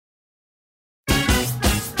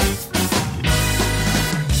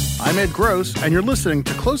I'm Ed Gross, and you're listening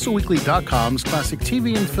to CloserWeekly.com's Classic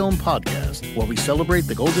TV and Film Podcast, where we celebrate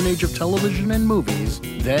the golden age of television and movies,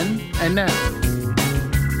 then and now.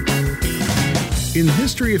 In the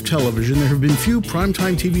history of television, there have been few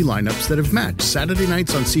primetime TV lineups that have matched Saturday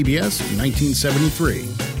nights on CBS in 1973.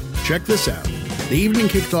 Check this out. The evening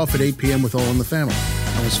kicked off at 8 p.m. with All in the Family,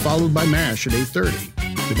 and was followed by MASH at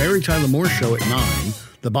 8:30, the Mary Tyler Moore Show at 9,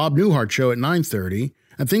 the Bob Newhart Show at 9:30,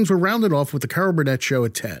 and things were rounded off with the Carol Burnett Show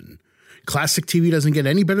at 10. Classic TV doesn't get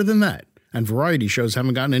any better than that, and variety shows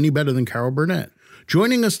haven't gotten any better than Carol Burnett.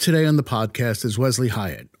 Joining us today on the podcast is Wesley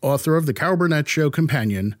Hyatt, author of the Carol Burnett Show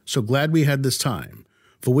Companion, So Glad We Had This Time,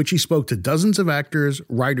 for which he spoke to dozens of actors,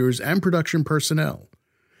 writers, and production personnel.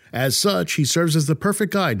 As such, he serves as the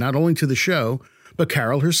perfect guide not only to the show, but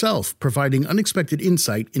Carol herself, providing unexpected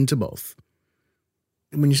insight into both.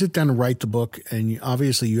 When you sit down and write the book, and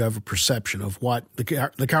obviously you have a perception of what the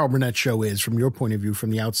Carol Burnett Show is from your point of view, from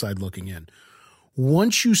the outside looking in.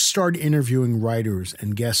 Once you start interviewing writers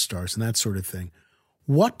and guest stars and that sort of thing,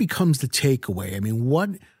 what becomes the takeaway? I mean,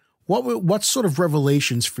 what sort of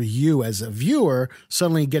revelations for you as a viewer,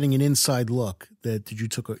 suddenly getting an inside look that did you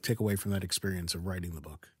take away from that experience of writing the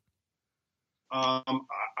book?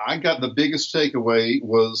 I got the biggest takeaway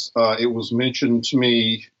was it was mentioned to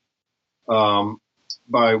me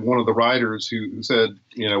by one of the writers who said,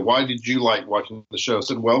 why did you like watching the show? I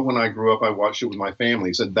said, well, when I grew up, I watched it with my family.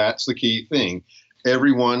 He said, that's the key thing.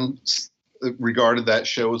 Everyone regarded that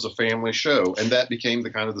show as a family show. And that became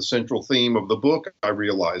the central theme of the book, I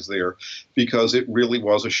realized there, because it really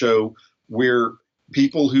was a show where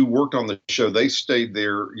people who worked on the show, they stayed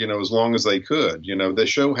there, as long as they could. The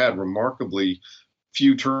show had remarkably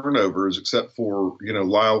few turnovers, except for,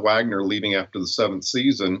 Lyle Wagner leaving after the 7th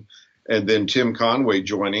season. And then Tim Conway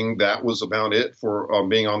joining. That was about it for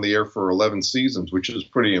being on the air for 11 seasons, which is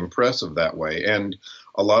pretty impressive that way. And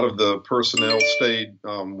a lot of the personnel stayed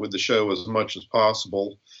with the show as much as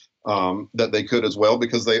possible that they could as well,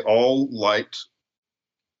 because they all liked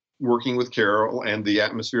working with Carol and the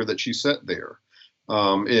atmosphere that she set there.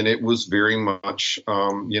 And it was very much,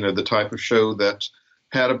 the type of show that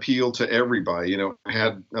had appeal to everybody.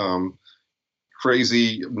 Had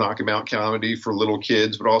crazy knock-em-out comedy for little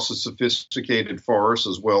kids, but also sophisticated farce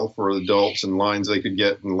as well for adults, and lines they could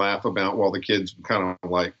get and laugh about while the kids were kind of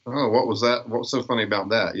like, oh, what was that? What was so funny about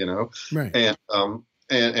that? Right. And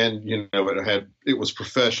it was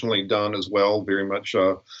professionally done as well, very much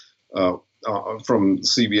from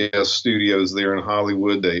CBS studios there in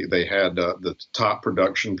Hollywood. They had the top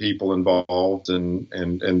production people involved, and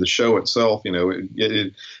the show itself,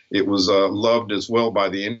 it was loved as well by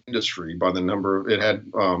the industry, by the number. It had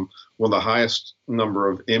one of the highest number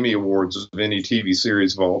of Emmy Awards of any TV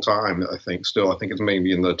series of all time. I think it's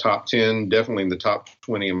maybe in the top 10, definitely in the top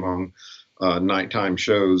 20 among nighttime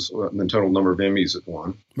shows, the total number of Emmys it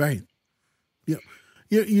won. Right. Yeah.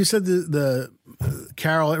 You said the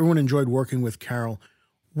Carol, everyone enjoyed working with Carol.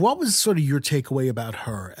 What was sort of your takeaway about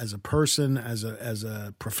her as a person, as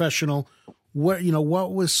a professional? What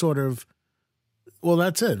was sort of, well,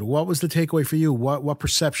 that's it. What was the takeaway for you? What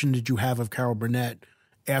perception did you have of Carol Burnett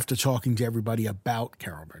after talking to everybody about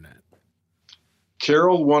Carol Burnett?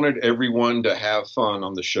 Carol wanted everyone to have fun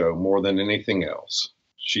on the show more than anything else.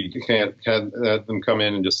 She can't have them come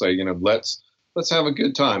in and just say, let's have a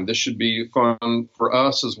good time. This should be fun for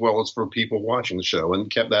us as well as for people watching the show, and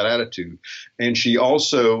kept that attitude. And she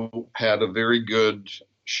also had a very good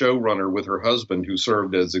showrunner with her husband, who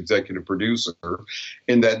served as executive producer,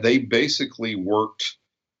 in that they basically worked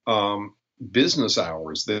business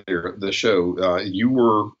hours there. The show, you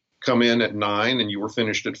were come in at 9 and you were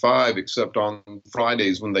finished at 5, except on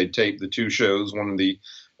Fridays when they taped the 2 shows, one in the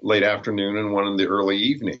late afternoon and one in the early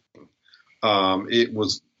evening. It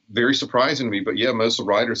was very surprising to me, but yeah, most of the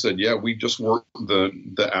writers said, yeah, we just worked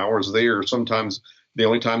the hours there. Sometimes the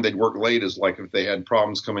only time they'd work late is like if they had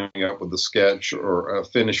problems coming up with a sketch or a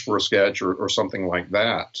finish for a sketch or something like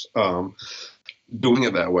that, doing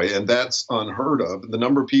it that way. And that's unheard of. The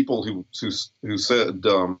number of people who said,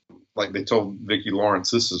 like they told Vicki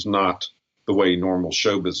Lawrence, this is not the way normal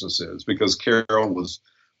show business is, because Carol was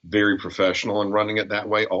very professional in running it that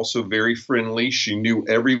way. Also very friendly. She knew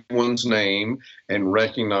everyone's name and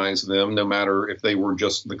recognized them, no matter if they were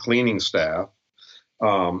just the cleaning staff,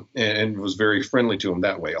 and was very friendly to them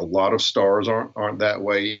that way. A lot of stars aren't that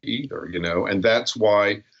way either, and that's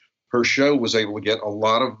why her show was able to get a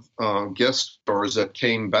lot of guest stars that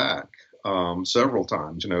came back several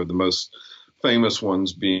times. The most famous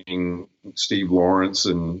ones being Steve Lawrence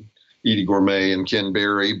and Edie Gourmet and Ken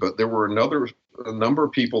Berry, but there were a number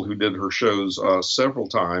of people who did her shows several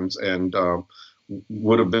times, and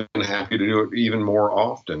would have been happy to do it even more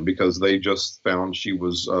often because they just found she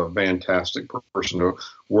was a fantastic person to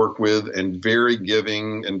work with and very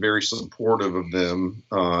giving and very supportive of them.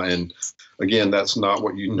 And again, that's not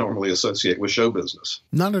what you normally associate with show business.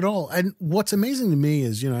 Not at all. And what's amazing to me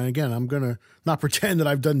is, and again, I'm going to not pretend that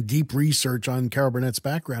I've done deep research on Carol Burnett's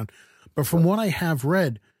background, but from what I have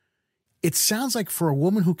read, it sounds like for a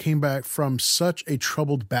woman who came back from such a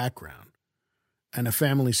troubled background and a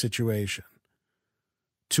family situation,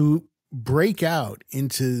 to break out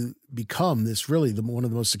into become this really one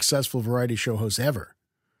of the most successful variety show hosts ever.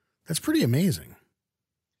 That's pretty amazing.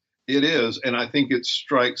 It is. And I think it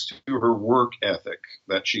strikes to her work ethic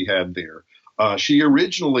that she had there. She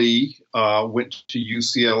originally went to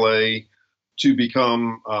UCLA to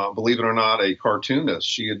become, believe it or not, a cartoonist.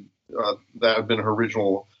 She had, that had been her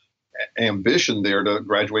original ambition there to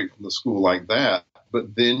graduate from the school like that.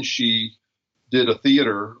 But then she did a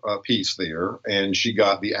theater piece there, and she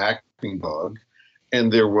got the acting bug. And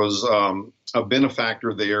there was a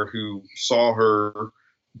benefactor there who saw her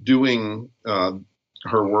doing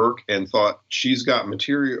her work and thought she's got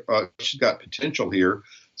potential here.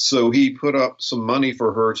 So he put up some money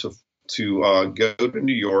for her to go to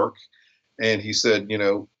New York, and he said,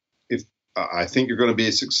 if I think you're going to be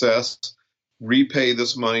a success, repay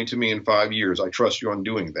this money to me in 5 years. I trust you on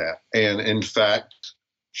doing that. And in fact,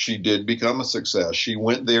 she did become a success. She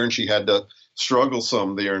went there and she had to struggle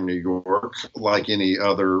some there in New York, like any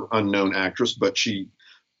other unknown actress, but she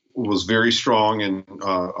was very strong in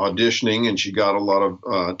auditioning, and she got a lot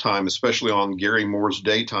of time, especially on Gary Moore's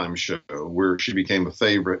daytime show, where she became a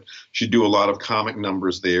favorite. She'd do a lot of comic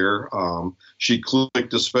numbers there. She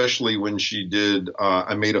clicked, especially when she did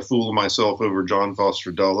I Made a Fool of Myself over John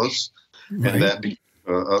Foster Dulles, right. And that became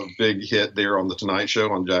a big hit there on The Tonight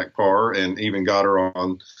Show on Jack Parr, and even got her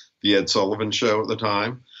on the Ed Sullivan Show at the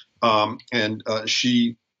time. And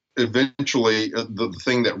she eventually, the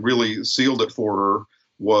thing that really sealed it for her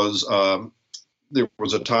was there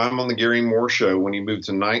was a time on the Gary Moore Show when he moved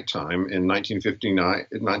to nighttime in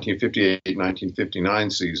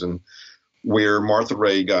 1958-1959 season, where Martha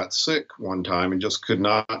Raye got sick one time and just could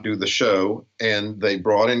not do the show. And they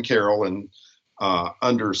brought in Carol, and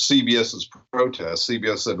under CBS's protest,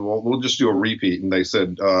 CBS said, well, we'll just do a repeat. And they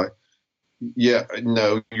said, yeah,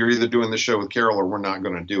 no, you're either doing the show with Carol or we're not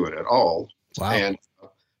going to do it at all. Wow. And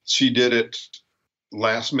she did it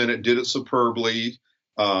last minute, did it superbly.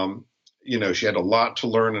 She had a lot to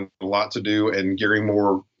learn and a lot to do. And Gary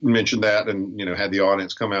Moore mentioned that and, had the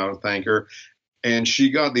audience come out and thank her. And she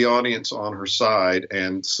got the audience on her side,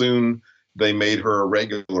 and soon they made her a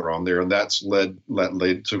regular on there, and that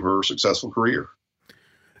led to her successful career.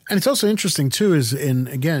 And it's also interesting too, and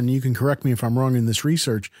again, you can correct me if I'm wrong in this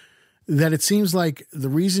research, that it seems like the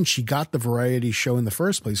reason she got the variety show in the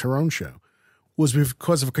first place, her own show, was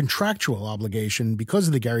because of a contractual obligation because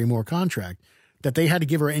of the Gary Moore contract, that they had to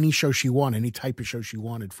give her any show she wanted, any type of show she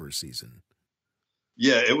wanted for a season.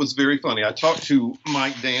 Yeah, it was very funny. I talked to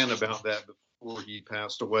Mike Dan about that before he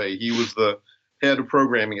passed away. He was the head of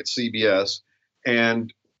programming at CBS,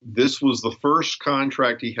 and this was the first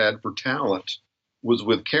contract he had for talent was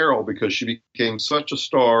with Carol, because she became such a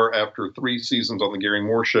star after 3 seasons on the Gary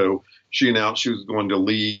Moore Show. She announced she was going to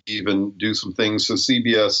leave and do some things. So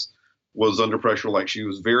CBS was under pressure. Like, she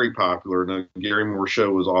was very popular. And the Gary Moore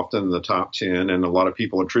Show was often in the top 10, and a lot of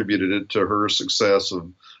people attributed it to her success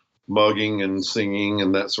of mugging and singing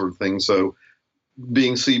and that sort of thing. So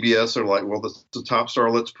being CBS, they're like, well, this is a top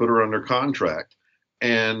star, let's put her under contract.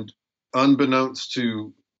 And unbeknownst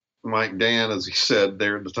to Mike Dan, as he said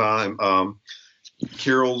there at the time,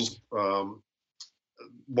 Carol's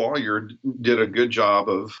lawyer did a good job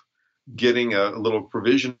of getting a little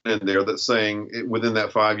provision in there that's saying within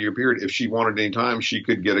that 5-year period, if she wanted any time, she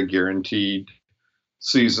could get a guaranteed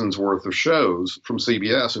season's worth of shows from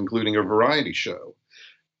CBS, including a variety show.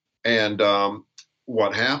 And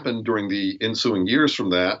what happened during the ensuing years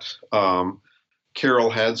from that,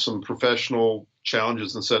 Carol had some professional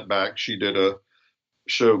challenges and setbacks. She did a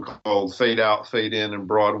show called Fade Out, Fade In in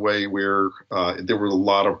Broadway, where there were a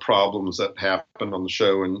lot of problems that happened on the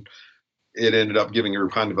show, and it ended up giving her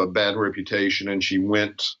kind of a bad reputation. And she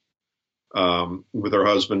went with her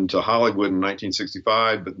husband to Hollywood in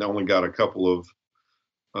 1965, but they only got a couple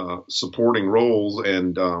of supporting roles.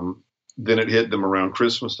 And then it hit them around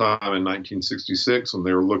Christmas time in 1966, and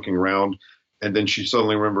they were looking around. And then she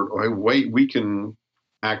suddenly remembered, oh, hey, wait, we can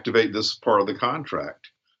activate this part of the contract.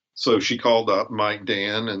 So she called up Mike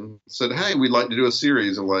Dan and said, hey, we'd like to do a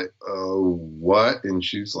series. And like, oh, what? And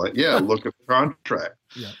she's like, yeah, look at the contract.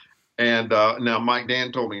 Yeah. And now Mike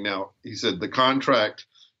Dan told me, he said the contract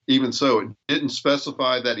even so, it didn't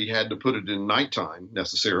specify that he had to put it in nighttime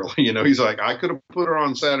necessarily. He's like, I could have put it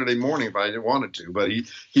on Saturday morning if I didn't wanted to, but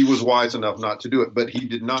he was wise enough not to do it. But he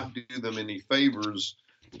did not do them any favors,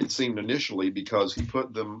 it seemed initially, because he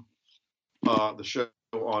put them the show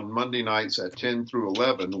on Monday nights at 10 through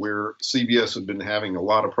 11, where CBS had been having a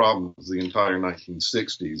lot of problems the entire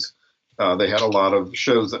 1960s. They had a lot of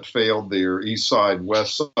shows that failed there, East Side,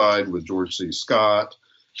 West Side with George C. Scott.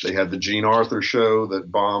 They had the Gene Arthur show that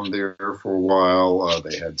bombed there for a while.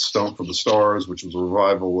 They had Stunt for the Stars, which was a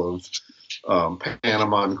revival of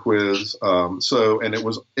Panama Quiz. And it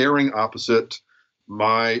was airing opposite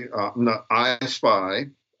I Spy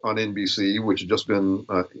on NBC, which had just been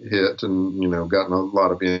hit and, gotten a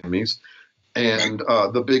lot of Emmys, and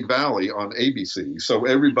The Big Valley on ABC. So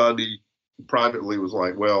everybody privately was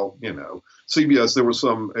like, well, CBS, there was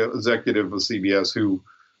some executive of CBS who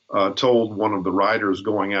told one of the writers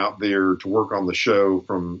going out there to work on the show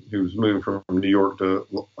who's moved from New York to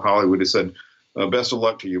Hollywood, he said, best of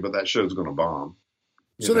luck to you, but that show's going to bomb.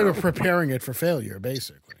 So they were preparing it for failure,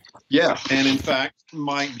 basically. Yeah. And in fact,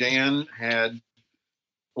 Mike Dan had,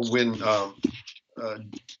 when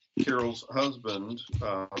Carol's husband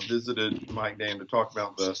visited Mike Dan to talk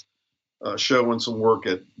about the show and some work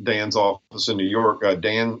at Dan's office in New York,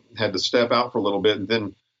 Dan had to step out for a little bit, and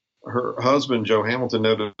then her husband, Joe Hamilton,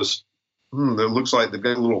 noticed, it looks like they've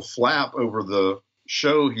got a little flap over the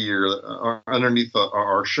show here underneath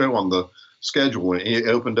our show on the schedule. And it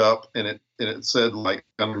opened up, and it said, like,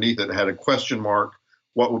 underneath it had a question mark,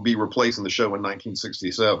 what would be replacing the show in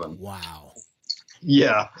 1967. Wow.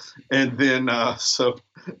 Yeah. And then, so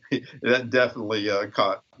that definitely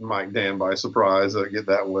caught Mike Dan by surprise, get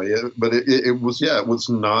that way. But it was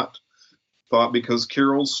not thought, because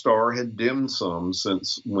Carol's star had dimmed some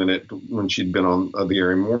since when she'd been on the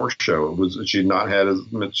Gary Moore show. She'd not had as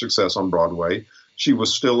much success on Broadway. She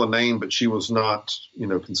was still a name, but she was not,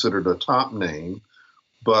 considered a top name.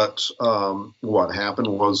 But what happened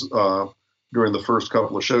was during the first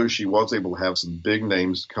couple of shows, she was able to have some big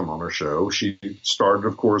names come on her show. She started,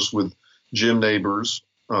 of course, with Jim Nabors,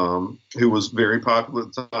 who was very popular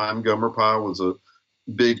at the time. Gomer Pyle was a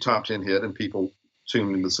big top 10 hit, and people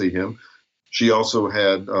tuned in to see him. She also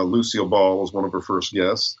had Lucille Ball as one of her first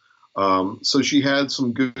guests. So she had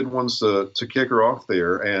some good ones to kick her off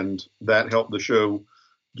there, and that helped the show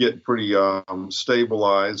get pretty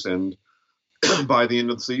stabilized. And by the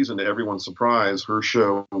end of the season, to everyone's surprise, her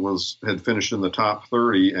show had finished in the top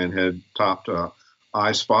 30 and had topped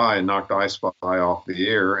I Spy and knocked I Spy off the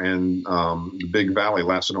air. And The Big Valley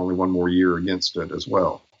lasted only one more year against it as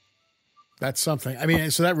well. That's something. I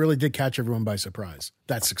mean, so that really did catch everyone by surprise.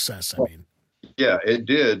 That success, I mean. Yeah, it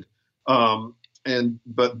did. But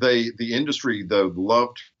the industry though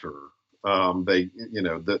loved her.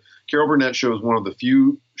 The Carol Burnett show is one of the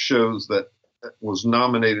few shows that was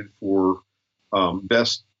nominated for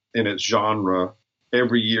best in its genre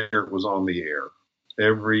every year it was on the air.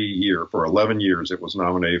 Every year for 11 years, it was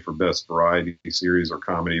nominated for best variety series or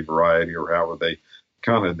comedy variety, or however they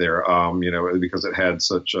counted there. Because it had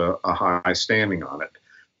such a high standing on it.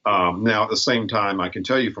 Now, at the same time, I can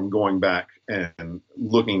tell you from going back and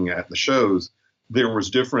looking at the shows, there was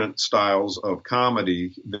different styles of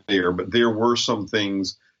comedy there, but there were some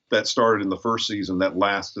things that started in the first season that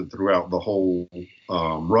lasted throughout the whole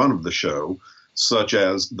run of the show, such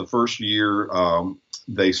as the first year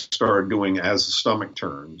they started doing As the Stomach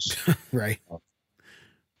Turns. Right.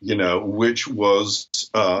 Which was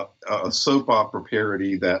a soap opera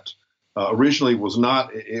parody that originally was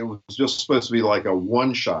not. It was just supposed to be like a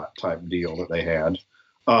one-shot type deal that they had.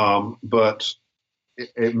 But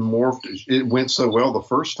it morphed. It went so well the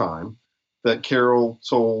first time that Carol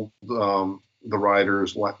told the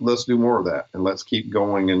writers, let's do more of that, and let's keep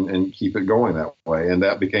going and keep it going that way. And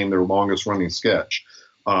that became their longest running sketch.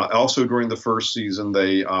 Also during the first season,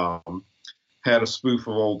 they had a spoof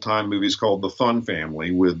of old time movies called The Fun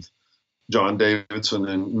Family with John Davidson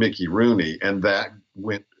and Mickey Rooney. And that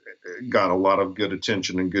got a lot of good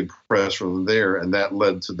attention and good press from there. And that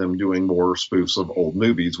led to them doing more spoofs of old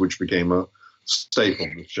movies, which became a staple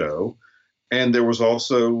of the show. And there was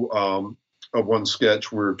also one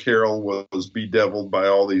sketch where Carol was bedeviled by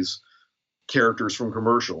all these characters from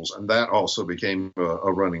commercials, and that also became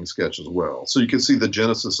a running sketch as well. So you can see the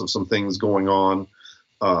genesis of some things going on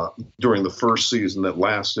during the first season that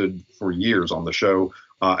lasted for years on the show.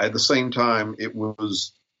 At the same time, it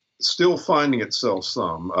was still finding itself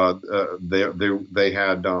some. They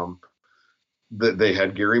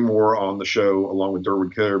had Gary Moore on the show along with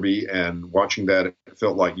Derwin Kirby, and watching that, it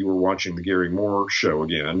felt like you were watching the Gary Moore show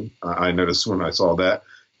again. I noticed when I saw that.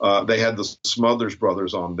 They had the Smothers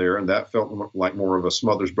Brothers on there, and that felt like more of a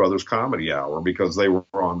Smothers Brothers comedy hour because they were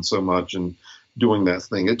on so much and doing that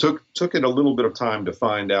thing. It took it a little bit of time to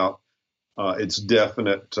find out its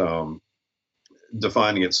definite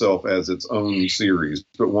defining itself as its own series,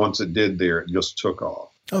 but once it did there, it just took off.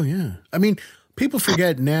 Oh, yeah. I mean, people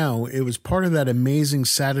forget now it was part of that amazing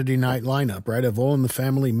Saturday night lineup, right, of All in the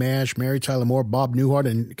Family, MASH, Mary Tyler Moore, Bob Newhart,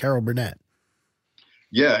 and Carol Burnett.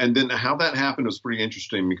 Yeah, and then how that happened was pretty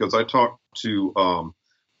interesting because I talked to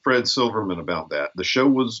Fred Silverman about that. The show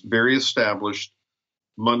was very established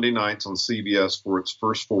Monday nights on CBS for its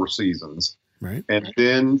first 4 seasons. Right. And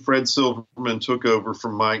then Fred Silverman took over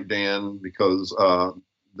from Mike Dan because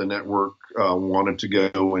the network wanted to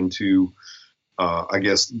go into, I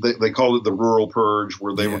guess they called it the rural purge,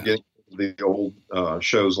 where they were getting the old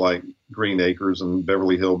shows like Green Acres and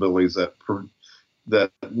Beverly Hillbillies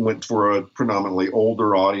that went for a predominantly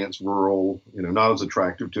older audience, rural, not as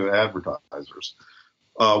attractive to advertisers.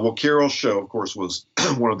 Well, Carol's show, of course, was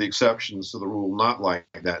one of the exceptions to the rule, not like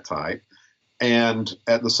that type. And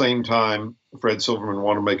at the same time, Fred Silverman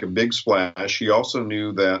wanted to make a big splash. He also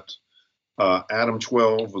knew that Adam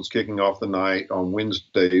 12 was kicking off the night on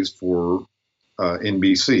Wednesdays for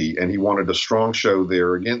NBC, and he wanted a strong show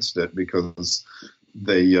there against it because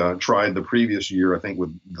they tried the previous year, I think,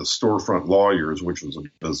 with the Storefront Lawyers, which was a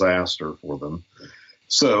disaster for them.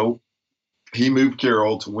 So he moved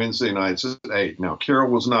Carol to Wednesday nights at 8. Now,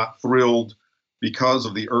 Carol was not thrilled because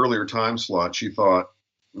of the earlier time slot. She thought,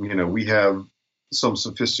 we have some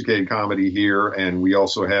sophisticated comedy here, and we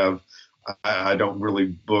also have, I don't really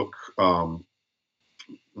book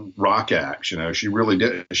rock acts. She really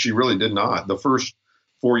did not. The first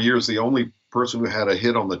 4 years, the only person who had a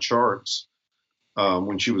hit on the charts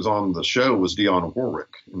when she was on the show was Dionne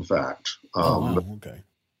Warwick, in fact. Okay.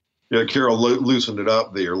 Yeah, Carol loosened it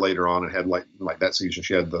up there later on and had like that season.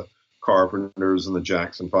 She had the Carpenters and the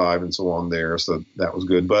Jackson 5 and so on there. So that was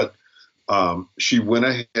good. But she went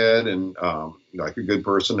ahead and, like a good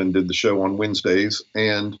person, and did the show on Wednesdays.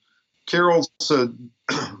 And Carol said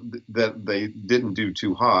that they didn't do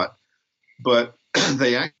too hot, but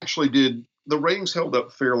they actually did. The ratings held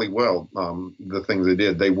up fairly well. The things they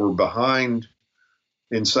did, they were behind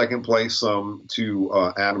in second place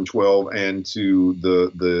to Adam 12 and to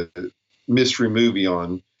the mystery movie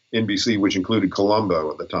on NBC, which included Columbo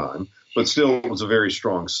at the time, but still it was a very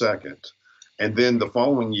strong second. And then the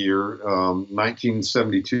following year,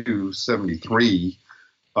 1972-73,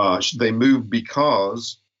 they moved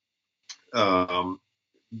because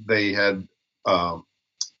they had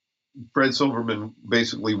Fred Silverman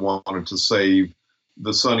basically wanted to save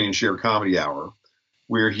the Sonny and Cher Comedy Hour,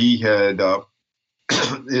 where he had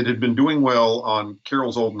it had been doing well on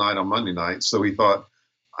Carol's Old Night on Monday nights. So he thought,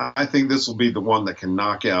 I think this will be the one that can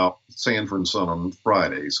knock out Sanford and Son on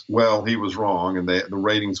Fridays. Well, he was wrong, and the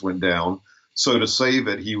ratings went down. So to save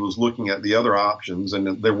it, he was looking at the other options,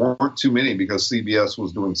 and there weren't too many because CBS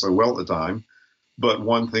was doing so well at the time. But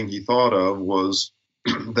one thing he thought of was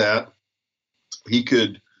that he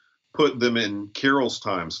could put them in Carol's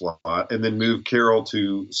time slot and then move Carol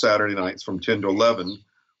to Saturday nights from 10 to 11,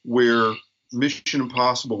 where Mission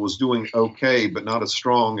Impossible was doing okay, but not as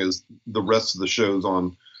strong as the rest of the shows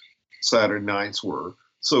on Saturday nights were.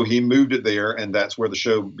 So he moved it there, and that's where the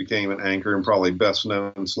show became an anchor and probably best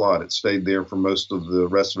known slot. It stayed there for most of the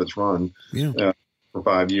rest of its run for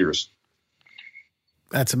 5 years.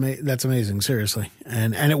 That's amazing, seriously.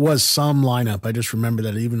 And it was some lineup. I just remember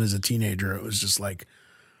that even as a teenager, it was just like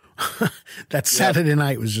that Saturday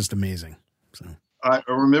night was just amazing. So I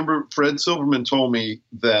remember Fred Silverman told me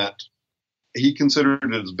that he considered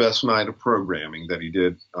it his best night of programming that he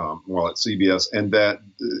did while at CBS, and that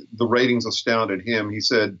the ratings astounded him. He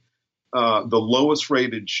said the lowest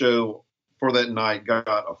rated show for that night got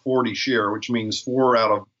a 40 share, which means 4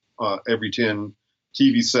 out of every 10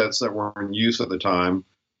 TV sets that were in use at the time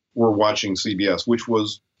were watching CBS, which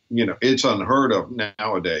was, it's unheard of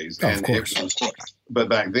nowadays. Oh, of course. But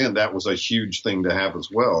back then that was a huge thing to have as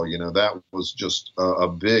well. That was just a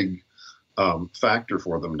big factor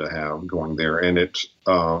for them to have going there. And it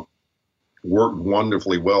worked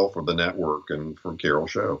wonderfully well for the network and for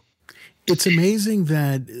Carol's show. It's amazing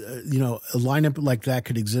that, a lineup like that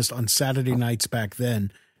could exist on Saturday nights back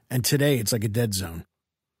then. And today it's like a dead zone.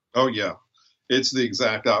 Oh, yeah. It's the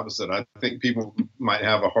exact opposite. I think people might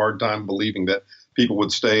have a hard time believing that people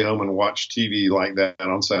would stay home and watch TV like that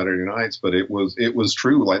on Saturday nights, but it was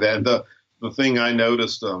true like that. And the thing I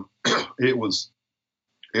noticed, it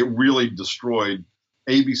really destroyed.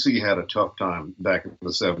 ABC had a tough time back in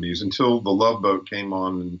the 70s until The Love Boat came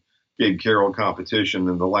on and gave Carol competition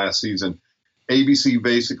in the last season. ABC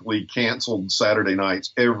basically canceled Saturday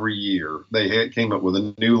nights every year. They came up with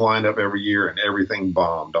a new lineup every year, and everything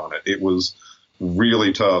bombed on it. It was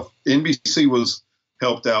really tough. NBC was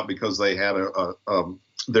helped out because they had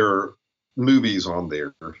their movies on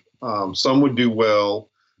there. Some would do well.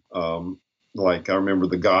 Like I remember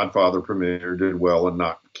The Godfather premiere did well and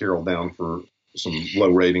knocked Carol down for some low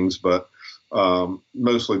ratings, but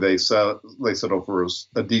mostly they settled for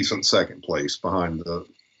a decent second place behind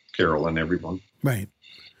Carol and everyone. Right.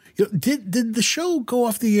 Did the show go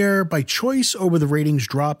off the air by choice, or were the ratings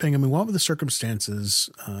dropping? I mean, what were the circumstances?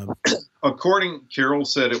 Carol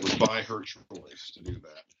said it was by her choice to do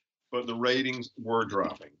that, but the ratings were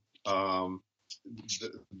dropping.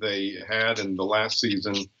 They had in the last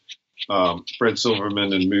season, Fred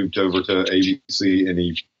Silverman had moved over to ABC, and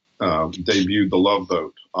he debuted The Love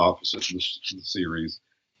Boat opposite the series,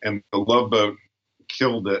 and The Love Boat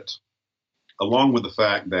killed it, along with the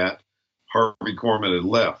fact that Harvey Korman had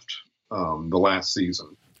left the last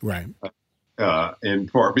season. Right. In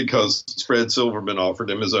part because Fred Silverman offered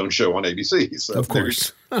him his own show on ABC. So of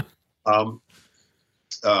course.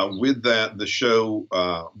 With that, the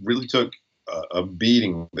show really took a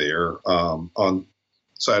beating there on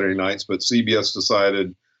Saturday nights, but CBS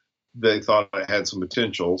decided they thought it had some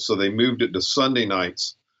potential, so they moved it to Sunday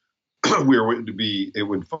nights, where it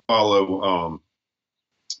would follow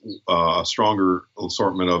a stronger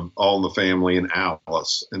assortment of All in the Family and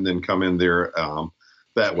Alice, and then come in there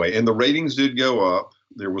that way. And the ratings did go up.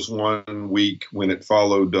 There was one week when it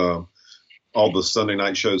followed all the Sunday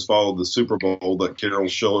night shows followed the Super Bowl that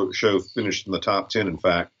Carol's show finished in the top 10, in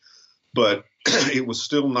fact, but it was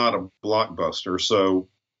still not a blockbuster. So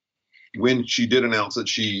when she did announce that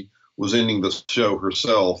she was ending the show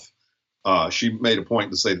herself, she made a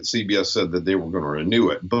point to say that CBS said that they were going to renew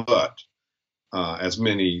it. But as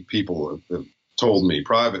many people have told me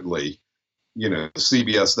privately,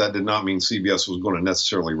 CBS, that did not mean CBS was going to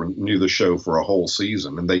necessarily renew the show for a whole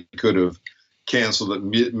season. And they could have canceled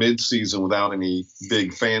it mid-season without any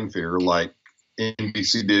big fanfare like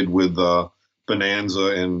NBC did with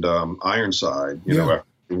Bonanza and Ironside, after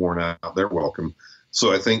they worn out their welcome.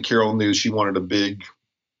 So I think Carol knew she wanted a big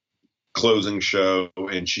closing show,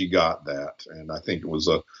 and she got that. And I think it was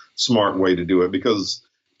a smart way to do it because,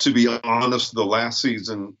 to be honest, the last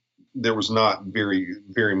season, there was not very,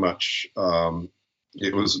 very much.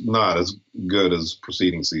 It was not as good as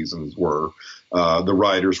preceding seasons were. The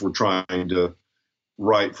writers were trying to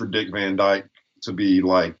write for Dick Van Dyke to be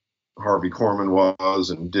like Harvey Korman was,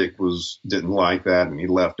 and Dick didn't like that, and he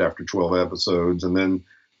left after 12 episodes. And then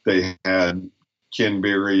they had Ken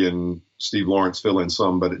Berry and Steve Lawrence fill in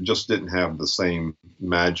some, but it just didn't have the same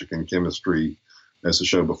magic and chemistry as the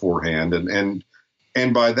show beforehand.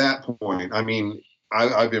 And by that point, I mean,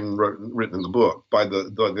 I've even written in the book, by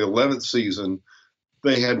the 11th season,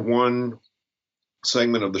 they had one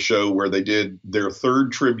segment of the show where they did their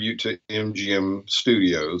third tribute to MGM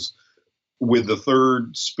Studios with the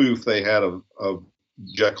third spoof they had of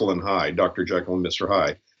Jekyll and Hyde, Dr. Jekyll and Mr.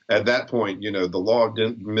 Hyde. At that point, the law of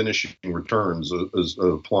diminishing returns is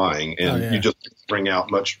applying, and you just bring out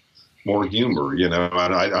much more humor, And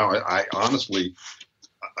I honestly,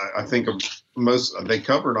 I think they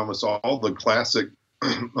covered almost all the classic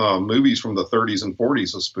movies from the 30s and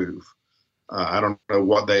 40s of spoof. I don't know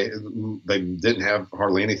what they didn't have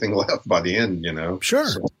hardly anything left by the end, Sure.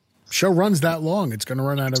 So, show runs that long, it's going to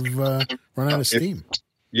run out of steam.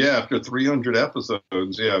 After 300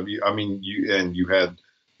 episodes,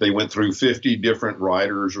 they went through 50 different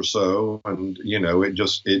writers or so, and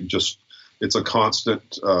it's a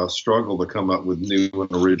constant struggle to come up with new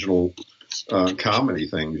and original comedy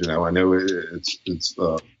things. I know it's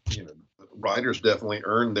writers definitely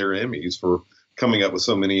earned their Emmys for coming up with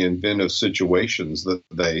so many inventive situations that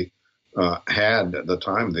they had at the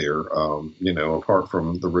time there, apart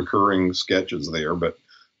from the recurring sketches there. But,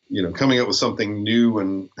 coming up with something new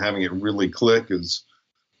and having it really click is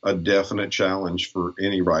a definite challenge for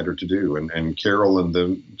any writer to do. And Carol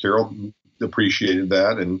appreciated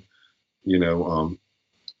that and,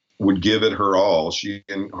 would give it her all. She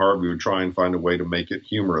and Harvey would try and find a way to make it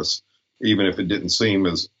humorous, even if it didn't seem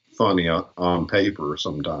as funny on paper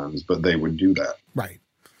sometimes, but they would do that. Right.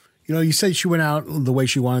 You said she went out the way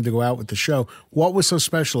she wanted to go out with the show. What was so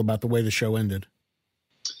special about the way the show ended?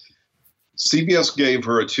 CBS gave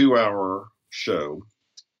her a 2-hour show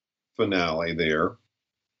finale there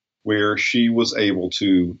where she was able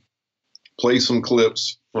to play some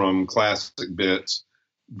clips from classic bits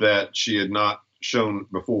that she had not shown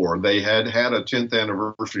before. They had a 10th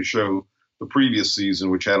anniversary show the previous season,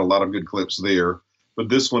 which had a lot of good clips there. But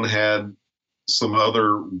this one had some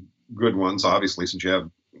other good ones, obviously, since you have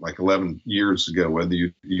like 11 years ago, whether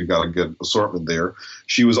you got a good assortment there.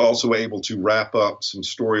 She was also able to wrap up some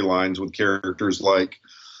storylines with characters like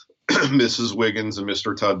Mrs. Wiggins and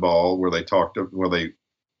Mr. Tudball, where they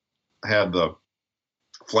had the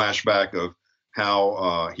flashback of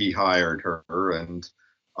how he hired her, and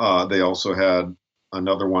they also had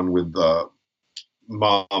another one with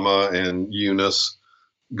Mama and Eunice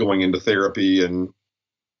going into therapy and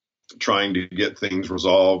trying to get things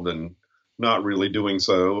resolved and not really doing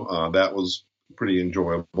so. That was pretty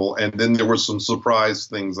enjoyable. And then there were some surprise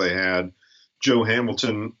things they had. Joe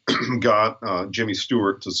Hamilton got Jimmy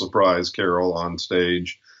Stewart to surprise Carol on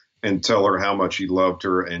stage and tell her how much he loved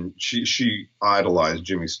her. And she idolized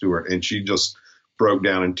Jimmy Stewart, and she just broke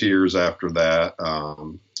down in tears after that.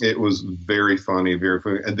 It was very funny, very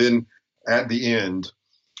funny. And then at the end,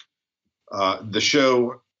 the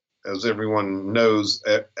show, as everyone knows,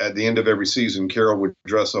 at the end of every season, Carol would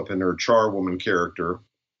dress up in her charwoman character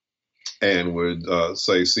and would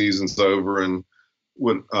say season's over, and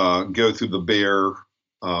would go through the Bear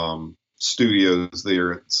studios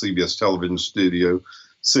there at CBS Television Studio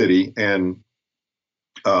City and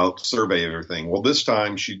survey everything. Well, this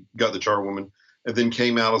time she got the charwoman and then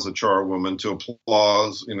came out as a charwoman to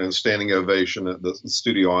applause, standing ovation at the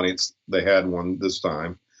studio audience. They had one this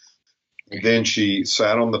time. And then she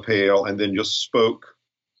sat on the pail and then just spoke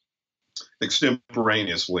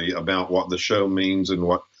extemporaneously about what the show means and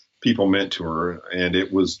what people meant to her. And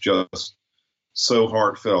it was just so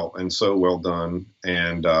heartfelt and so well done.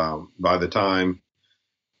 And by the time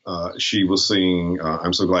she was singing,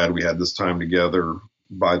 I'm so glad we had this time together,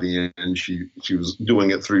 by the end, she was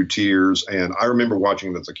doing it through tears. And I remember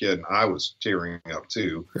watching it as a kid, and I was tearing up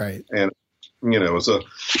too. Right. And, as a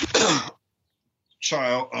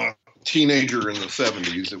teenager in the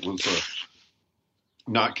 70s, it was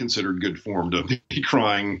not considered good form to be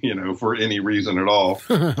crying, for any reason at all.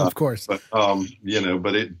 Of course. But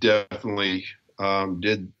it definitely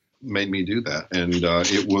did made me do that. And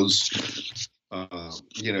it was,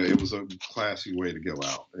 it was a classy way to go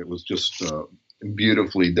out. It was just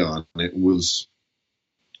beautifully done. It was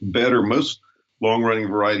better. Most long-running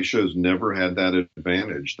variety shows never had that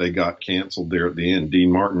advantage. They got canceled there at the end.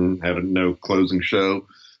 Dean Martin had no closing show.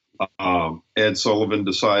 Ed Sullivan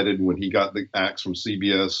decided when he got the axe from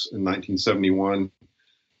CBS in 1971,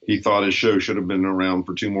 he thought his show should have been around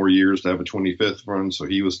for 2 more years to have a 25th run, so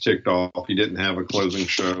he was ticked off. He didn't have a closing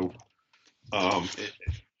show.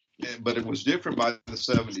 But it was different by the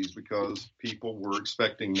 70s because people were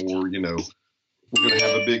expecting more, we're going to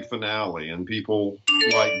have a big finale, and people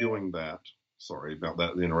like doing that. Sorry about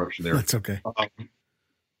that, the interruption there. That's okay.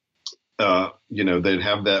 They'd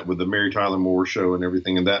have that with the Mary Tyler Moore Show and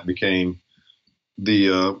everything, and that became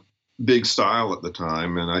the big style at the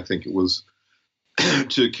time. And I think it was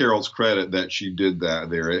to Carol's credit that she did that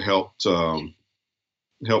there. It helped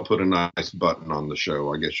put a nice button on the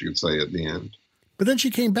show, I guess you could say, at the end. But then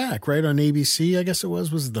she came back, right, on ABC, I guess it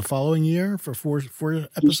was it the following year for four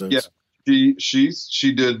episodes? Yeah,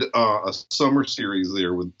 she did a summer series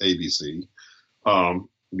there with ABC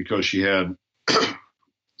because she had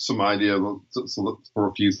some idea for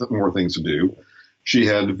a few more things to do. She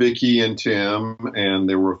had Vicky and Tim, and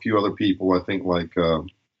there were a few other people, I think, like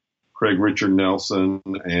Craig Richard Nelson,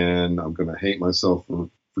 and I'm going to hate myself for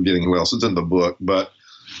forgetting who else is in the book, but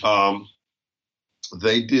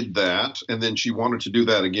they did that, and then she wanted to do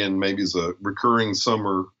that again, maybe as a recurring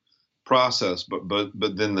summer process. But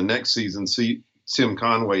then the next season, Tim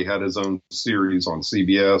Conway had his own series on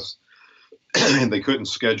CBS, and they couldn't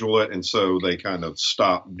schedule it, and so they kind of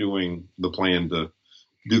stopped doing the plan to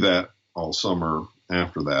do that all summer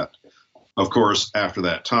after that. Of course, after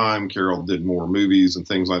that time, Carol did more movies and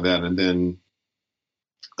things like that, and then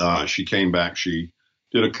she came back. She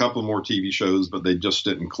did a couple more TV shows, but they just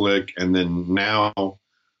didn't click. And then now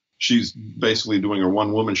she's basically doing a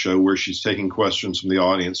one-woman show where she's taking questions from the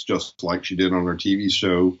audience just like she did on her TV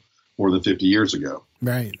show more than 50 years ago.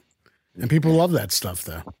 Right. And people love that stuff,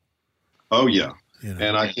 though. Oh, yeah.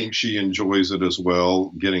 And I think she enjoys it as well,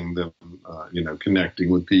 getting them, connecting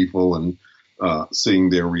with people and seeing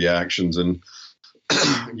their reactions and,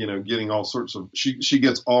 getting all sorts of, she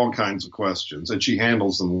gets all kinds of questions and she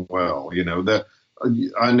handles them well.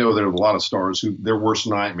 I know there are a lot of stars who their worst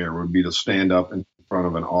nightmare would be to stand up in front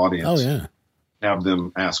of an audience. Oh, yeah. Have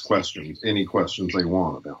them ask questions, any questions they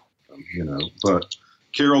want about them, But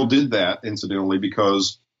Carol did that, incidentally,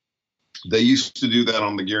 because they used to do that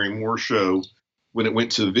on the Gary Moore Show when it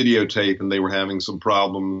went to videotape and they were having some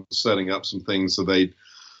problems setting up some things. So they'd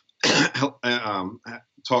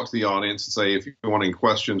talk to the audience and say, if you want any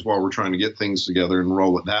questions while we're trying to get things together, and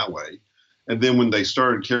roll it that way. And then when they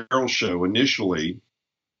started Carol's show initially,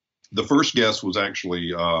 The first guest was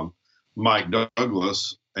actually Mike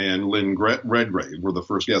Douglas and Lynn Redgrave were the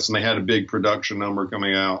first guests, and they had a big production number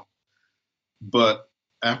coming out. But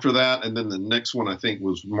after that, and then the next one I think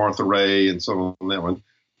was Martha Raye and so on that one.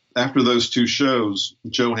 After those two shows,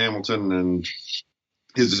 Joe Hamilton and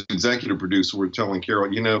his executive producer were telling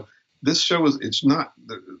Carol, you know, this show it's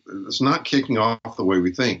not kicking off the way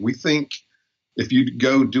we think. We think if you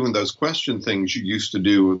go doing those question things you used to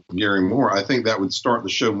do with Gary Moore, I think that would start the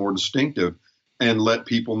show more distinctive and let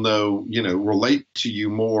people know, you know, relate to you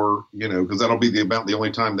more, you know, because that'll be about the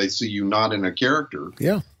only time they see you not in a character,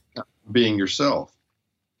 being yourself.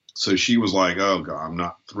 So she was like, oh, God, I'm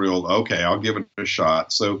not thrilled. Okay, I'll give it a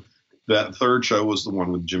shot. So that third show was the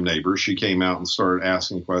one with Jim Nabors. She came out and started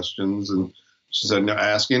asking questions, and she said, no,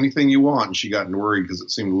 ask anything you want. And she got worried because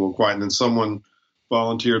it seemed a little quiet. And then someone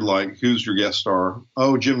volunteered, like, who's your guest star?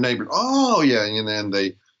 Oh, Jim Nabors. Oh, yeah.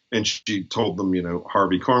 And she told them, you know,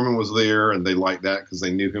 Harvey Korman was there, and they liked that because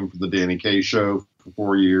they knew him from the Danny Kaye show for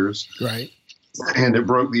 4 years. Right. And it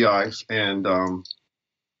broke the ice, and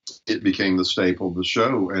it became the staple of the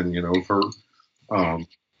show. And, you know,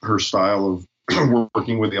 her style of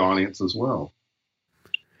working with the audience as well.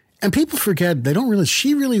 And people forget,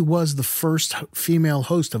 she really was the first female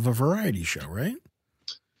host of a variety show, right?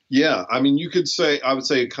 Yeah. I mean, I would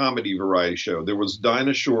say a comedy variety show. There was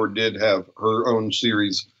Dinah Shore did have her own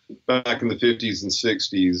series back in the 50s and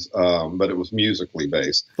 60s, but it was musically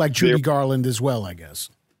based. Like Judy Garland as well, I guess.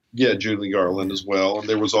 Yeah, Judy Garland as well. And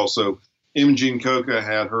there was also Imogene Coca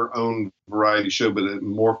had her own variety show, but it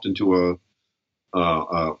morphed into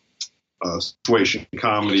a situation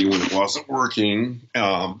comedy when it wasn't working.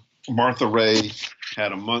 Martha Raye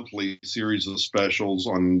had a monthly series of specials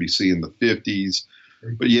on NBC in the 50s.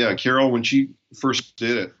 But yeah, Carol, when she first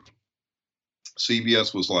did it,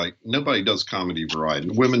 CBS was like, nobody does comedy variety.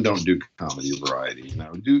 Women don't do comedy variety. You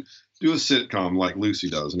know, do a sitcom like Lucy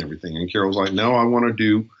does and everything. And Carol's like, no, I want to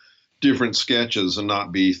do different sketches and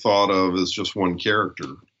not be thought of as just one character.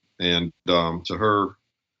 And to her,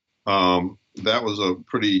 that was a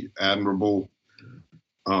pretty admirable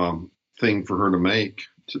thing for her to make,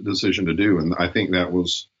 decision to do. And I think that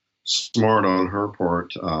was smart on her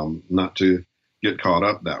part, not to get caught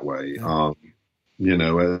up that way. You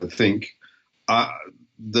know, I think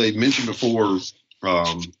they mentioned before,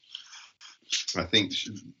 I think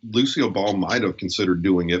Lucille Ball might have considered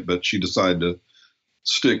doing it, but she decided to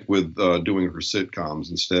stick with doing her sitcoms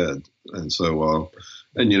instead. And so,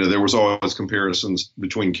 and, you know, there was always comparisons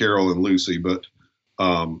between Carol and Lucy, but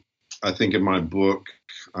I think in my book,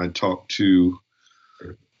 I talked to,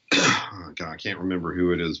 God, I can't remember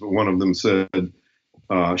who it is, but one of them said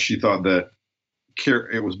she thought that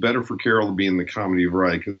it was better for Carol to be in the comedy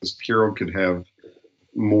variety because Carol could have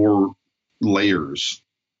more layers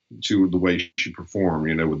to the way she performed,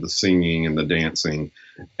 you know, with the singing and the dancing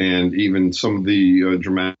and even some of the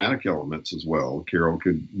dramatic elements as well. Carol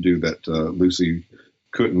could do that Lucy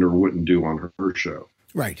couldn't or wouldn't do on her show.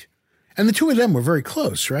 Right. And the two of them were very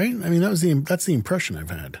close, right? I mean, that's the impression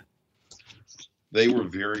I've had. They were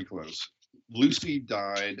very close. Lucy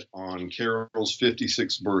died on Carol's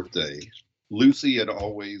 56th birthday. Lucy had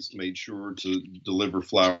always made sure to deliver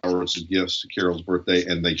flowers and gifts to Carol's birthday,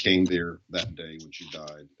 and they came there that day when she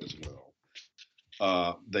died as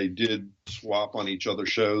well. They did swap on each other's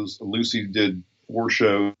shows. Lucy did 4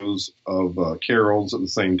 shows of Carol's at the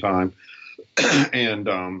same time. And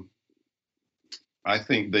I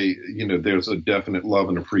think there's a definite love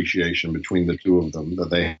and appreciation between the two of them that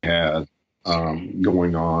they had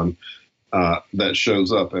going on that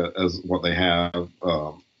shows up as what they have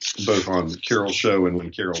both on Carol's show and when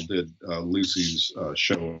Carol did Lucy's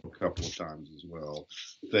show a couple of times as well.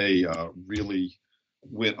 They really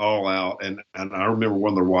went all out. And I remember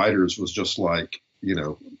one of the writers was just like, you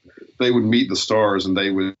know, they would meet the stars and they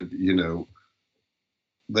would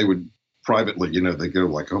privately, you know, they go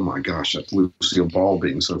like, oh my gosh, that's Lucille Ball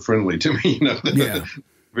being so friendly to me. You know, yeah.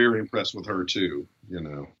 Very impressed with her too. You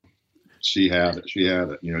know, she had it.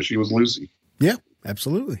 You know, she was Lucy. Yeah,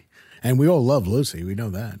 absolutely. And we all love Lucy. We know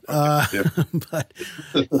that. But,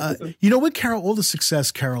 you know what, Carol, all the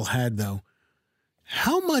success Carol had, though,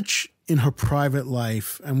 how much in her private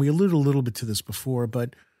life, and we alluded a little bit to this before,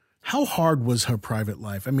 but how hard was her private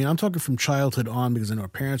life? I mean, I'm talking from childhood on because I know her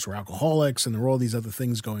parents were alcoholics and there were all these other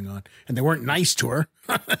things going on, and they weren't nice to her,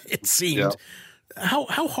 it seemed. Yeah.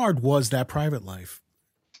 How hard was that private life?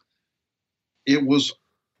 It was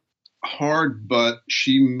hard, but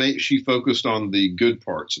she focused on the good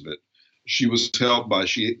parts of it. She was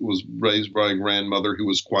raised by a grandmother who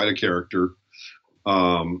was quite a character.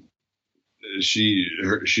 she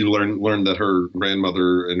learned that her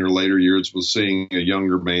grandmother in her later years was seeing a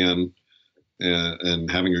younger man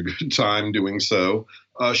and having a good time doing so.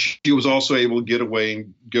 She was also able to get away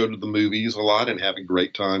and go to the movies a lot and have a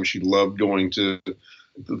great time. She loved going to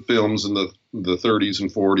the films in the 30s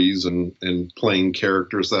and 40s and playing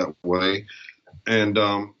characters that way. And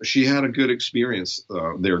she had a good experience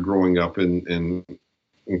there growing up in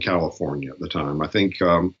California at the time. I think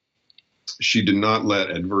she did not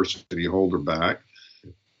let adversity hold her back.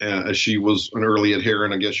 She was an early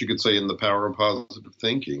adherent, I guess you could say, in the power of positive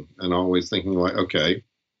thinking, and always thinking like, okay,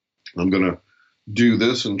 I'm going to do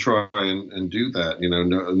this and try and do that.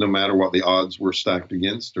 No matter what the odds were stacked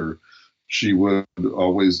against her, she would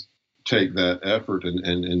always take that effort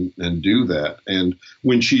and do that. And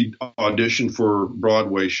when she auditioned for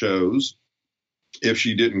Broadway shows, if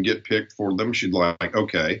she didn't get picked for them, she'd like,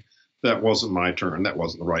 okay, that wasn't my turn. That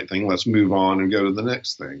wasn't the right thing. Let's move on and go to the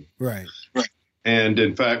next thing. Right. And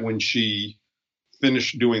in fact, when she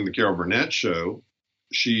finished doing the Carol Burnett show,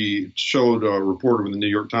 she showed a reporter in the New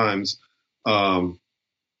York Times a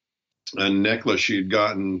necklace she had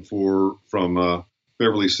gotten from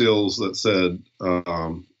Beverly Sills that said,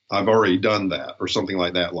 I've already done that, or something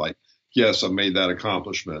like that. Like, yes, I've made that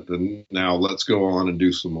accomplishment, and now let's go on and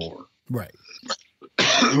do some more. Right.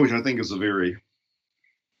 Which I think is a very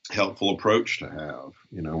helpful approach to have,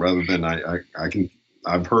 rather than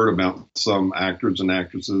I've heard about some actors and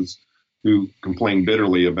actresses who complain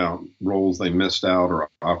bitterly about roles they missed out or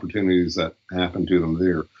opportunities that happened to them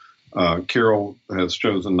there. Carol has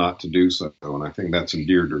chosen not to do so, and I think that's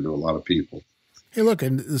endeared her to a lot of people. Hey, look,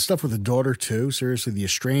 and the stuff with the daughter, too. Seriously, the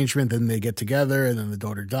estrangement, then they get together, and then the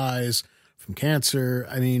daughter dies from cancer.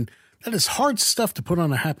 I mean, that is hard stuff to put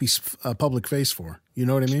on a happy public face for. You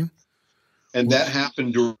know what I mean? And that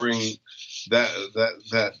happened during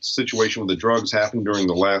that situation with the drugs happened during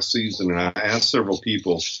the last season. And I asked several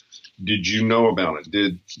people, did you know about it?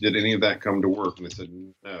 Did any of that come to work? And they said,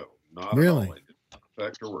 no, not really? At all. It did not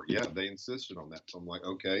affect her work. Yeah, they insisted on that. So I'm like,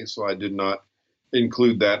 okay, so I did not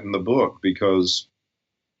include that in the book, because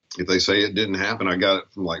if they say it didn't happen, I got it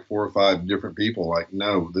from like 4 or 5 different people. Like,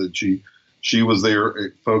 no, that she was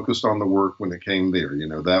there, focused on the work when it came there.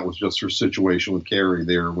 That was just her situation with Carrie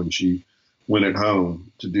there when she went at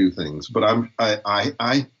home to do things. But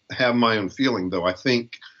I have my own feeling, though. I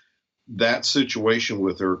think that situation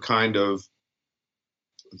with her kind of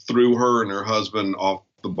threw her and her husband off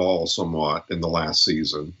the ball somewhat in the last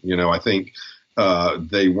season. I think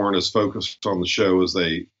they weren't as focused on the show as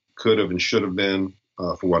they could have and should have been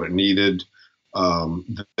for what it needed.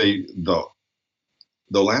 The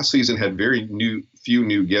last season had few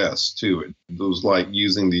new guests too. It was like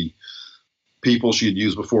using the people she had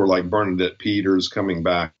used before, like Bernadette Peters coming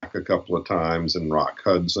back a couple of times, and Rock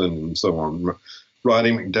Hudson and so on.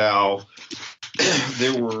 Roddy McDowell.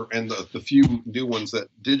 There were, and the few new ones that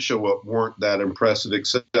did show up weren't that impressive,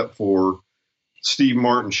 except for Steve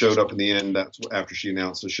Martin showed up in the end. That's after she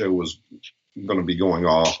announced the show was going to be going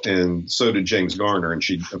off, and so did James Garner, and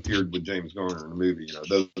she appeared with James Garner in the movie.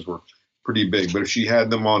 Those were pretty big. But if she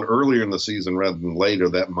had them on earlier in the season rather than later,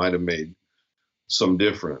 that might have made some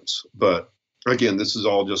difference. But again, this is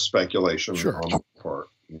all just speculation on my part.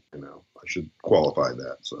 I should qualify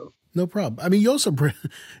that. So no problem. I mean,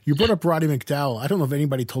 you brought up Roddy McDowell. I don't know if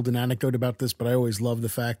anybody told an anecdote about this, but I always love the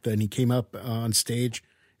fact that he came up on stage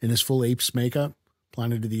in his full Apes makeup,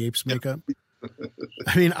 Planet of the Apes makeup.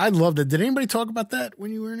 I mean, I loved it. Did anybody talk about that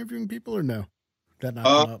when you were interviewing people, or no? That not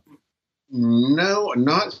come up? No,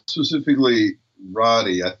 not specifically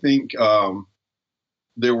Roddy. I think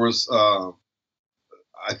there was. I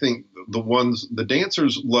think the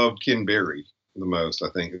dancers loved Ken Berry the most, I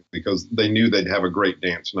think, because they knew they'd have a great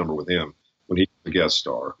dance number with him when he was the guest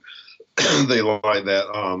star. They liked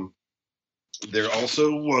that. There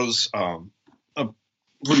also was a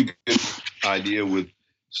pretty good idea with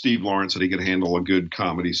Steve Lawrence that he could handle a good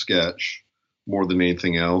comedy sketch more than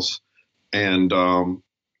anything else. And but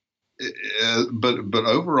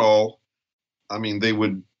overall, I mean, they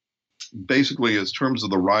would basically, as terms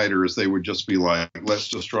of the writers, they would just be like, let's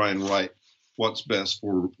just try and write what's best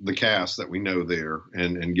for the cast that we know there,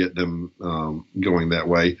 and get them going that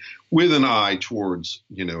way, with an eye towards,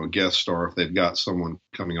 a guest star. If they've got someone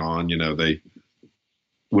coming on, they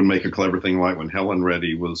would make a clever thing, like when Helen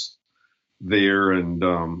Reddy was there,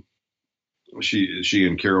 and she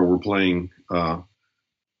and Carol were playing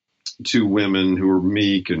 2 women who were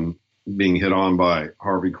meek and being hit on by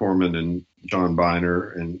Harvey Korman and John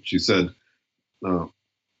Biner, and she said,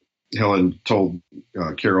 Helen told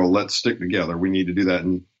Carol, let's stick together. We need to do that.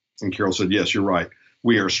 And Carol said, yes, you're right.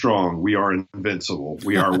 we are strong, we are invincible,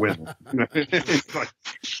 we are women.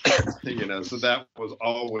 So that was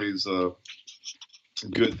always a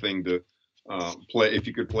good thing to play, if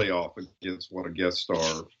you could play off against what a guest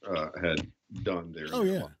star had done there. Oh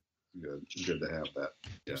yeah, good to have that.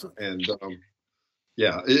 Yeah, and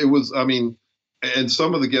it was. I mean, and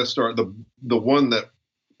some of the guest star, the one that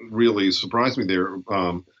really surprised me there.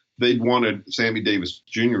 They'd wanted Sammy Davis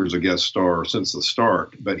Jr. as a guest star since the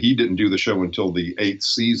start, but he didn't do the show until the 8th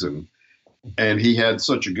season. And he had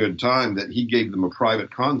such a good time that he gave them a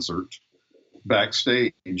private concert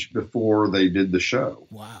backstage before they did the show.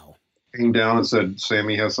 Wow. Came down and said,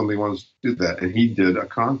 Sammy has something he wants to do that. And he did a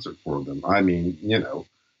concert for them. I mean,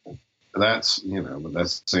 that's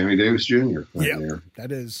Sammy Davis Jr. There.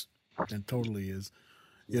 That is. That totally is.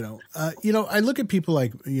 I look at people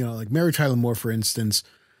like Mary Tyler Moore, for instance.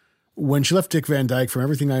 When she left Dick Van Dyke, from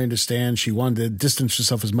everything I understand, she wanted to distance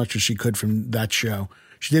herself as much as she could from that show.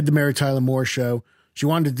 She did the Mary Tyler Moore show. She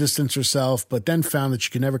wanted to distance herself, but then found that she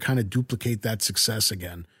could never kind of duplicate that success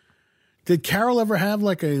again. Did Carol ever have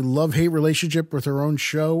like a love-hate relationship with her own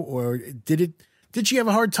show, or did she have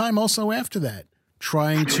a hard time also after that,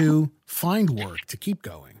 trying to find work to keep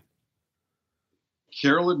going?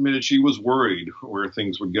 Carol admitted she was worried where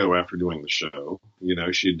things would go after doing the show.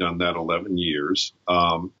 She had done that 11 years.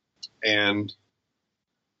 I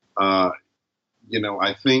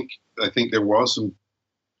think there was some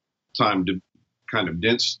time to kind of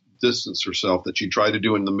distance herself that she tried to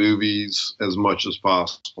do in the movies as much as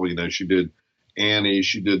possible. She did Annie,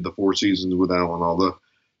 she did the 4 seasons with Alan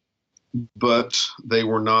but they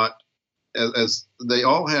were not as they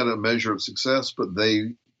all had a measure of success, but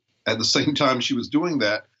they, at the same time she was doing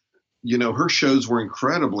that, her shows were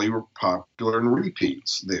incredibly popular and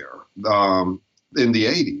repeats there. In the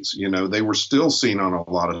 80s, they were still seen on a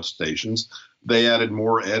lot of stations. They added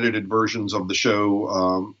more edited versions of the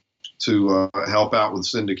show to help out with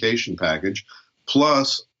the syndication package.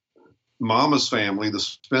 Plus, Mama's Family, the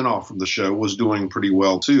spinoff from the show, was doing pretty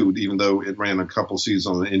well too. Even though it ran a couple seasons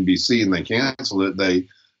on the NBC and they canceled it, they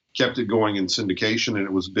kept it going in syndication, and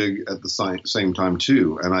it was big at the same time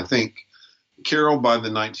too. And I think Carol, by the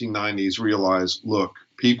 1990s, realized, look,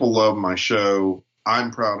 people love my show.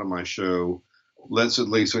 I'm proud of my show. Let's at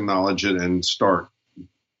least acknowledge it and start,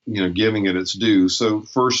 giving it its due. So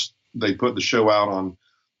first they put the show out on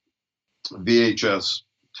VHS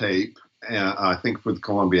tape, and I think with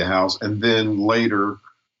Columbia House. And then later,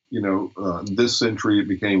 this century it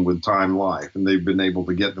became with Time Life, and they've been able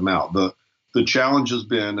to get them out. The challenge has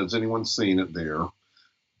been, has anyone seen it there?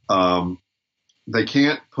 They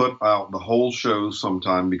can't put out the whole show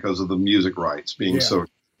sometime because of the music rights being so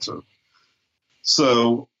expensive.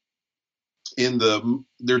 So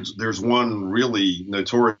there's one really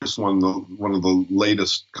notorious one of the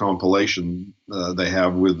latest compilation they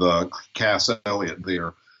have with Cass Elliot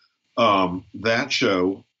there. That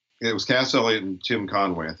show, it was Cass Elliot and Tim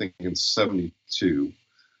Conway, I think in 72.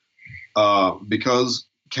 Because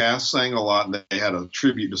Cass sang a lot and they had a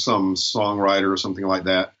tribute to some songwriter or something like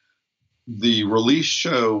that. The release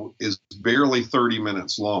show is barely 30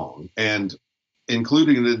 minutes long, and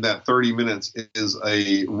included in that 30 minutes is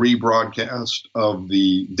a rebroadcast of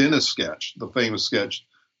the Dennis sketch, the famous sketch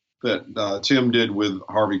that Tim did with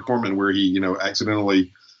Harvey Korman, where he,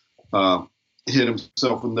 accidentally hit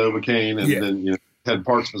himself with Novocaine and then, had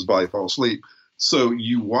parts of his body fall asleep. So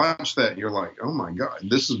you watch that and you're like, oh my God,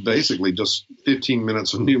 this is basically just 15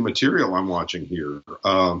 minutes of new material I'm watching here.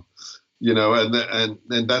 And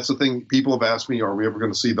that's the thing. People have asked me, are we ever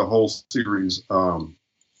going to see the whole series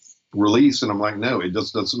release? And I'm like, no, it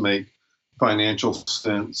just doesn't make financial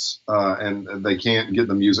sense. And they can't get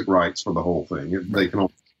the music rights for the whole thing. They can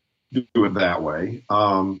only do it that way.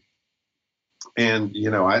 I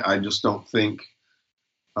just don't think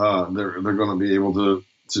they're going to be able to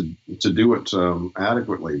do it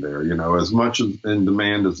adequately there. As much in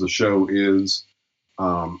demand as the show is,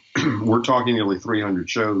 we're talking nearly 300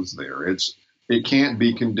 shows there. It can't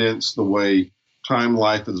be condensed the way Time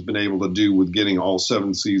Life has been able to do with getting all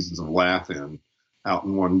 7 seasons of Laugh-In out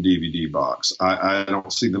in one DVD box. I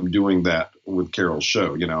don't see them doing that with Carol's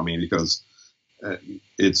show, because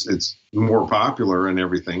it's more popular and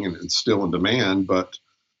everything, and it's still in demand, but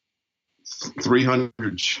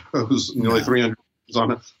 300 shows, nearly 300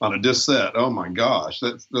 on a disc set. Oh my gosh,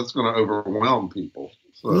 that's going to overwhelm people.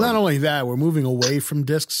 So. Not only that, we're moving away from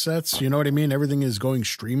disc sets. You know what I mean? Everything is going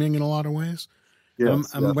streaming in a lot of ways.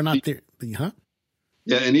 Yes, we're not there, huh?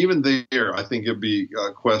 Yeah, and even there, I think it'd be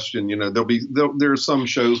a question. There are some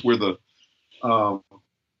shows where there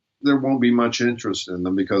won't be much interest in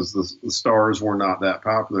them because the stars were not that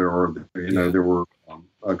popular, or there were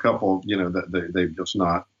a couple, that they've just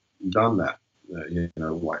not done that,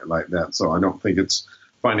 like that. So I don't think it's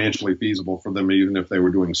financially feasible for them, even if they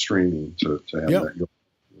were doing streaming, to have that go.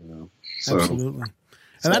 So, absolutely.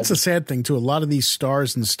 And that's the sad thing too. A lot of these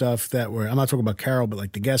stars and stuff that were, I'm not talking about Carol, but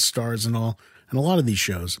like the guest stars and all, and a lot of these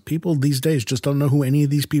shows, people these days just don't know who any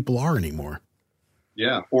of these people are anymore.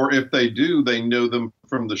 Yeah. Or if they do, they know them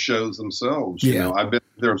from the shows themselves. I bet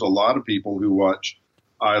there's a lot of people who watch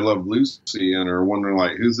I Love Lucy and are wondering,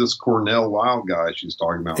 like, who's this Cornell Wilde guy she's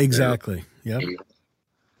talking about? Exactly. Yeah.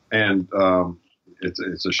 And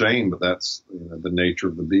it's a shame, but that's the nature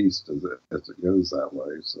of the beast as it goes that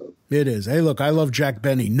way. So it is. Hey, look, I love Jack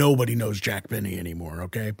Benny. Nobody knows Jack Benny anymore.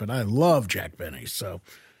 Okay. But I love Jack Benny. So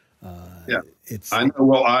I know.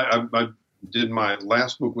 Well, I did, my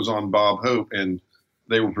last book was on Bob Hope, and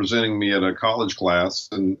they were presenting me at a college class,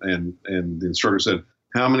 and the instructor said,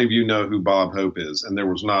 "How many of you know who Bob Hope is?" And there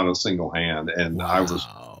was not a single hand. And wow. I was,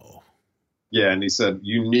 and he said,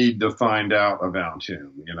 "You need to find out about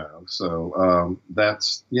him," So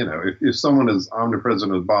that's, if someone as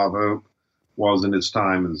omnipresent as Bob Hope was in his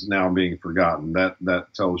time is now being forgotten, that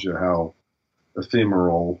tells you how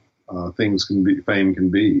ephemeral fame can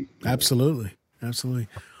be. Absolutely. Absolutely.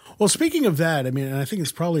 Well, speaking of that, I mean, and I think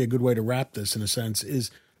it's probably a good way to wrap this in a sense,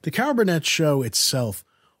 is the Carol Burnett show itself.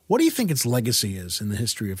 What do you think its legacy is in the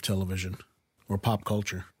history of television or pop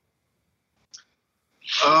culture?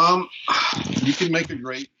 You can make a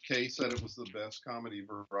great case that it was the best comedy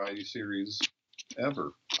variety series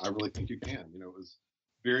ever. I really think you can. It was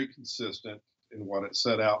very consistent in what it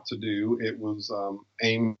set out to do. It was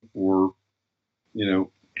aimed for,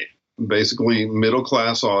 basically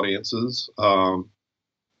middle-class audiences,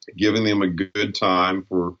 giving them a good time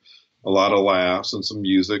for a lot of laughs and some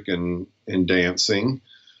music and dancing.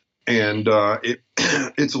 And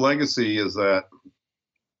its legacy is that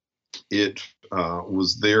it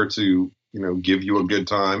was there to, give you a good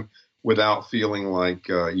time without feeling like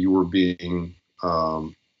you were being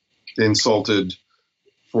insulted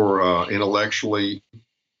for intellectually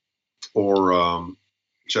or,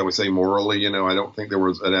 shall we say, morally. I don't think there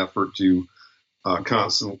was an effort to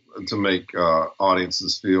to make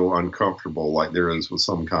audiences feel uncomfortable like there is with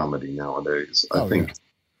some comedy nowadays. I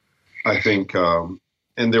think,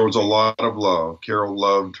 and there was a lot of love. Carol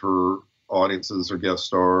loved her audiences, her guest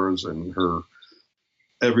stars, and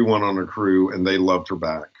everyone on her crew, and they loved her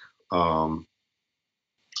back.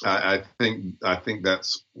 I think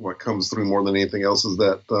that's what comes through more than anything else, is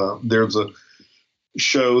that there's a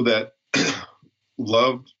show that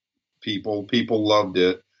loved people loved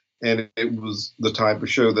it, and it was the type of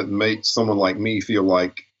show that makes someone like me feel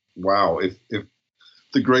like, wow, if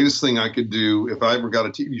the greatest thing I could do, if I ever got a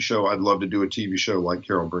TV show, I'd love to do a TV show like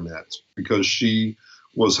Carol Burnett's, because she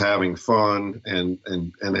was having fun and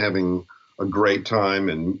having a great time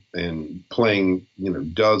and playing,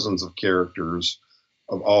 dozens of characters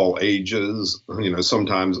of all ages,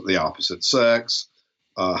 sometimes the opposite sex,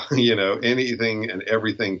 anything and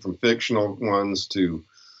everything from fictional ones to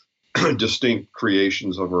distinct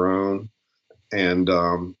creations of her own. And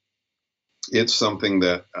it's something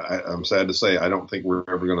that I'm sad to say I don't think we're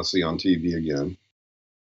ever going to see on TV again.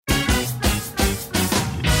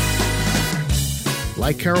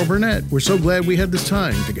 Like Carol Burnett, we're so glad we had this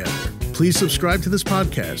time together. Please subscribe to this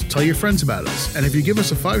podcast, tell your friends about us, and if you give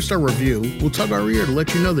us a 5-star review, we'll tug our ear to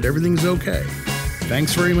let you know that everything's okay.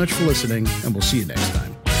 Thanks very much for listening, and we'll see you next time.